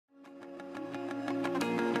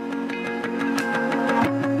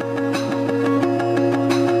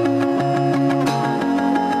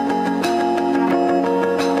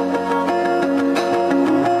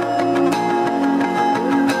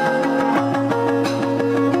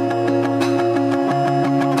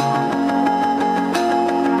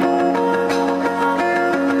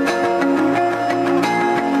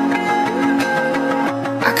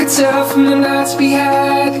tell from the nights we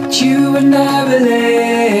had that you would never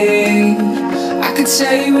leave. I could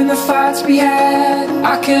say when the fights we had,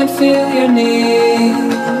 I can't feel your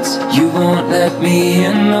needs. You won't let me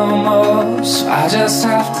in no more, so I just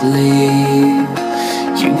have to leave.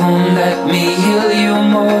 You won't let me heal you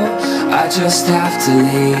more, I just have to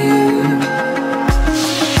leave.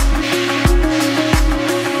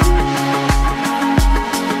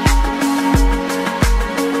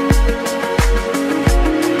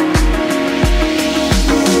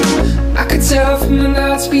 Tell from the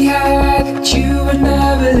nights we had that you would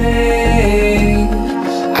never leave.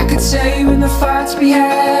 I could say when the fights we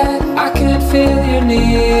had, I can't feel your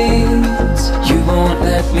needs. You won't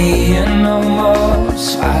let me in no more,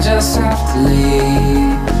 so I just have to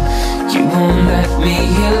leave. You won't let me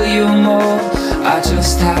heal you more, I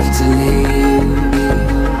just have to leave.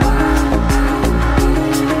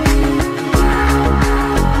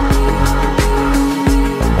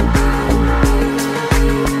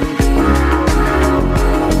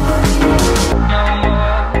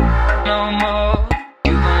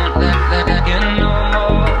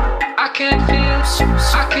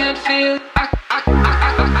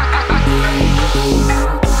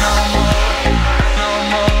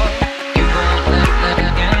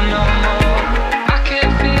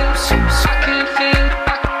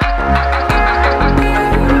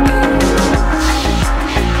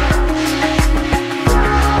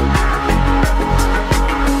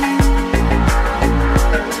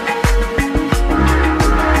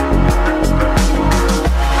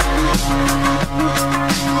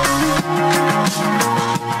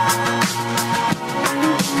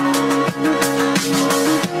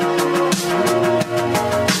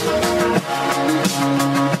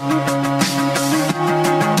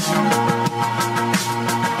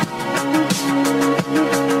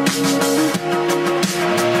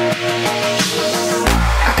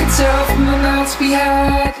 We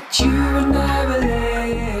had that you and I